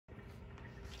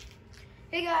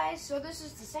Hey guys, so this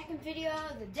is the second video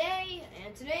of the day,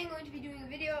 and today I'm going to be doing a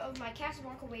video of my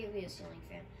Casablanca Wailea ceiling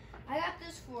fan. I got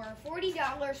this for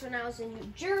 $40 when I was in New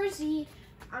Jersey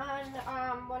on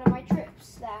one of my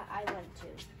trips that I went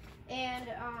to. And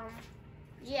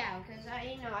yeah, because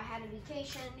I had a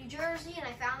vacation in New Jersey and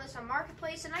I found this on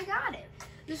Marketplace and I got it.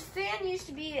 This fan used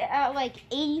to be at like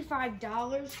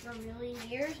 $85 for a million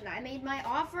years, and I made my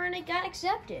offer and it got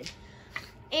accepted.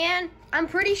 And I'm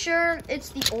pretty sure it's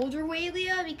the older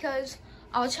Wailea because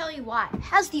I'll tell you why. It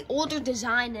has the older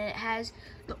design and it has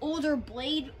the older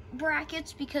blade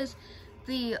brackets because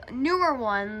the newer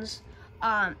ones,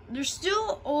 they're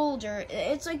still older.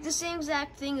 It's like the same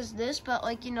exact thing as this, but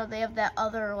like, they have that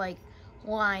other like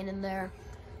line in there.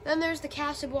 Then there's the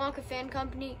Casablanca Fan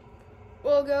Company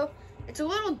logo. It's a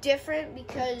little different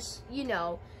because,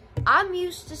 I'm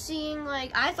used to seeing,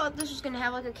 I thought this was going to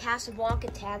have, a Casablanca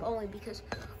tag only because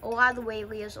a lot of the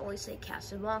Waileas always say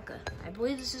Casablanca. I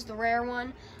believe this is the rare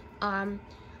one.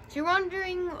 If you're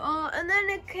wondering, and then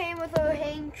it came with a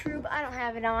hang true, but I don't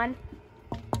have it on.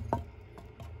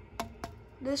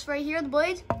 This right here, the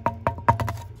blades,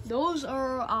 those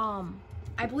are,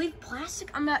 I believe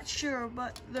plastic, I'm not sure,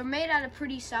 but they're made out of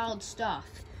pretty solid stuff.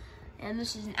 And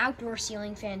this is an outdoor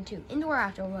ceiling fan too, indoor,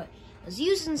 outdoor, but it was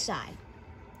used inside.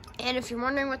 And if you're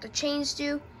wondering what the chains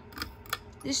do,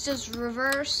 this does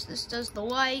reverse, this does the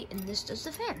light, and this does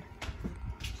the fan.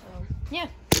 So, yeah.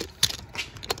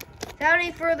 Without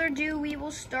any further ado, we will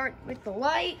start with the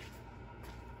light.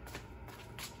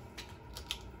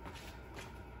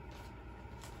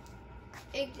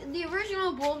 The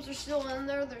original bulbs are still in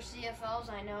there. They're CFLs,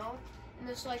 I know. And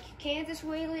this Kansas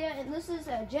Wailea, and this is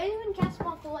a genuine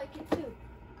Casablanca like it too.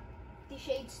 These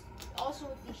shades, also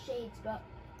with these shades, but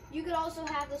you could also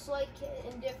have this light kit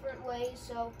in different ways,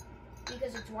 so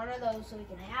because it's one of those, so we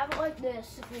can have it like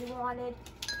this if we wanted.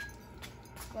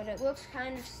 But it looks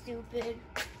kind of stupid,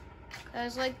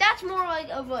 cause that's more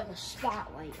of a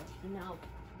spotlight,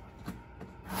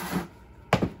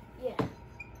 Yeah.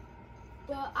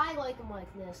 But I like them like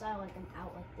this. I like them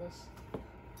out like this.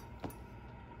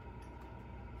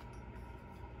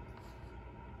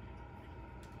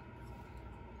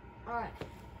 All right,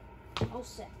 all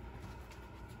set.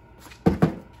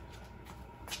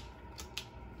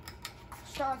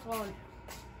 Start flowing.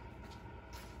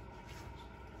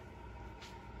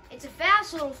 It's a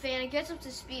fast little fan. It gets up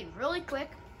to speed really quick.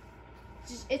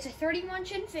 It's a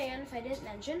 31-chin fan, if I didn't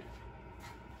mention,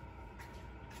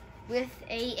 with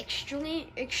a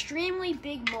extremely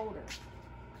big motor.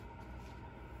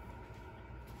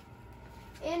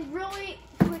 And really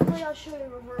quickly, I'll show you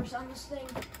reverse on this thing.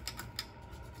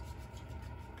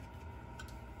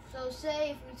 So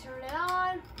say if we turn it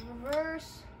on,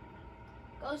 reverse,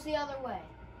 goes the other way.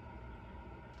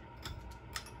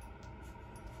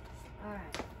 All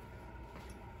right.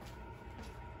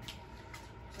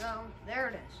 So there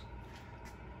it is.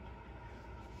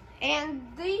 And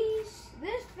this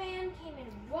fan came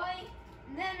in white,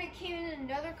 and then it came in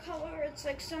another color. It's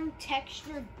like some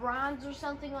textured bronze or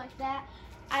something like that.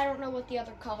 I don't know what the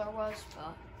other color was,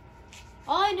 but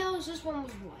all I know is this one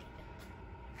was white.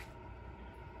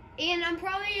 And I'm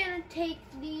probably gonna take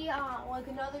the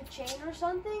another chain or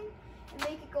something and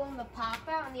make it go in the pop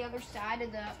out on the other side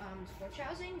of the switch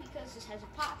housing, because this has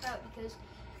a pop out, because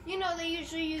they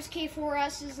usually use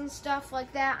K4S's and stuff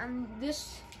like that on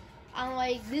this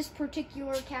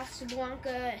particular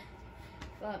Casablanca.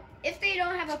 But if they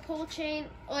don't have a pull chain,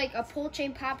 a pull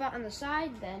chain pop out on the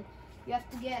side, then you have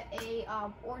to get a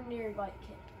ordinary light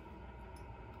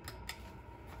kit.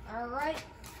 All right,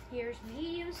 here's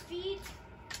medium speed.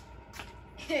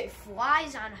 It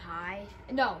flies on high.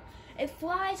 No, it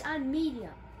flies on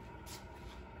medium.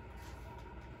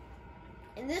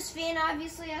 And this fan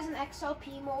obviously has an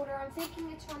XLP motor. I'm thinking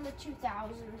it's from the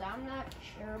 2000s. I'm not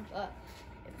sure, but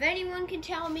if anyone can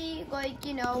tell me,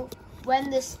 when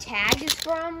this tag is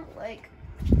from, let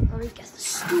me get the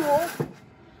stool.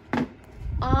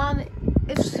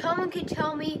 If someone could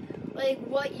tell me,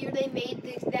 what year they made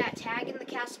that tag in the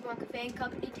Casablanca Fan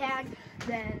Company tag,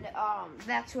 then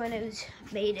that's when it was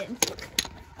made in.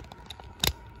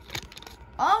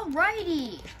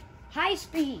 Alrighty, high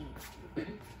speed.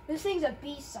 This thing's a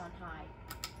beast on high.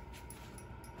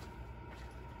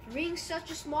 For being such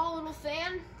a small little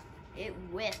fan, it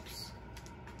whips.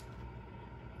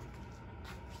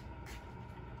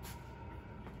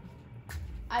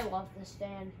 I love this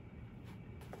fan.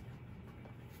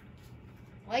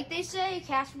 Like they say,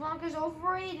 Casablanca's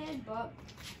overrated, but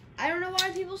I don't know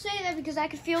why people say that, because I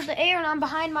can feel the air and I'm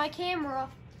behind my camera,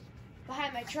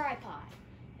 behind my tripod,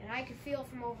 and I can feel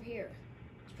from over here.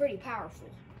 It's pretty powerful.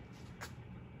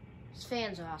 This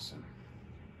fan's awesome.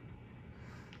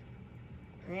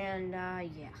 And,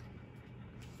 yeah.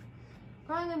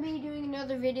 Probably gonna be doing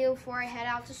another video before I head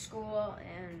out to school,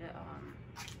 and,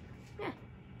 yeah.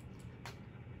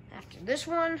 After this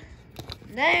one,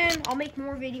 then I'll make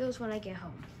more videos when I get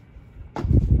home.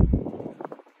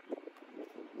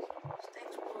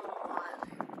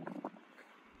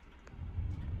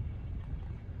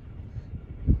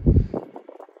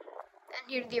 And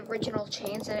here are the original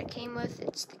chains that it came with.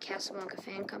 It's the Casablanca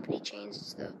Fan Company chains.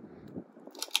 It's the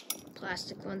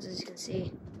plastic ones, as you can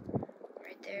see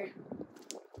right there.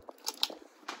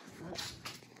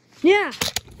 Yeah.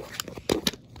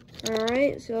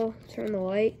 Alright, so turn the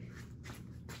light.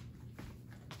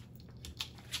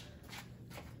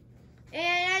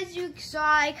 And as you saw,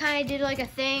 I kind of did like a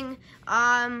thing.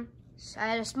 So I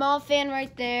had a small fan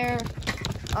right there.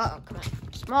 Oh, come on.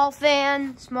 Small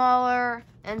fan, smaller,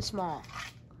 and small.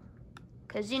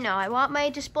 Because, you know, I want my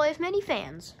display of many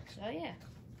fans. So, yeah.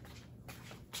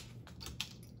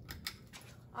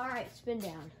 Alright, spin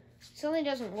down. Something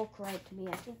doesn't look right to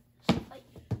me.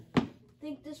 I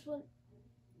think this one,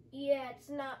 yeah, it's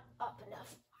not up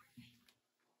enough.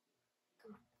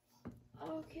 Come on.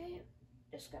 Okay,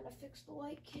 just gotta fix the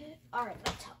light kit. Alright,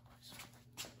 that's how it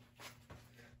was.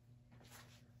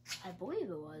 I believe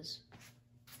it was.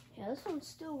 Yeah, this one's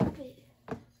still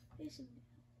facing.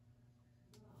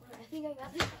 I think I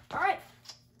got this. Alright,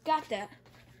 got that.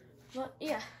 But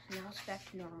yeah, now it's back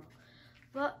to normal.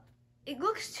 But it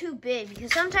looks too big,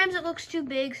 because sometimes it looks too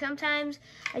big, sometimes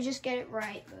I just get it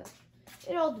right, but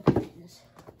it all depends.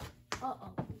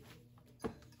 Uh-oh.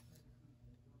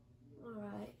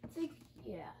 Alright, I think,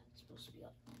 yeah, it's supposed to be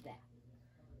like that.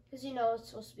 Because, you know, it's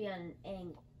supposed to be on an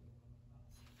angle.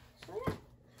 So, yeah.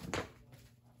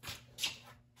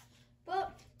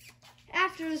 But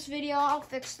after this video, I'll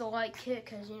fix the light kit,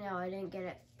 because, you know, I didn't get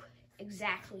it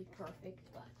exactly perfect,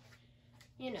 but,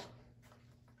 you know.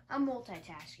 I'm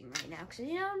multitasking right now because,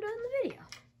 you know, I'm doing the video.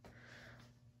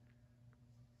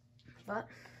 But,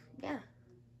 yeah.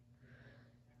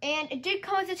 And it did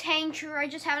come with its hang tree. I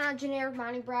just have it on a generic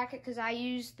mounting bracket because I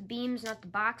use the beams, not the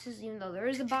boxes, even though there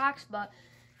is a box. But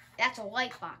that's a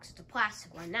light box. It's a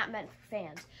plastic one, not meant for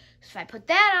fans. So if I put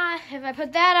that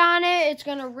on it, it's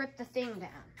going to rip the thing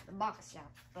down, the box down.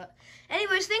 But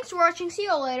anyways, thanks for watching. See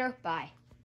you all later. Bye.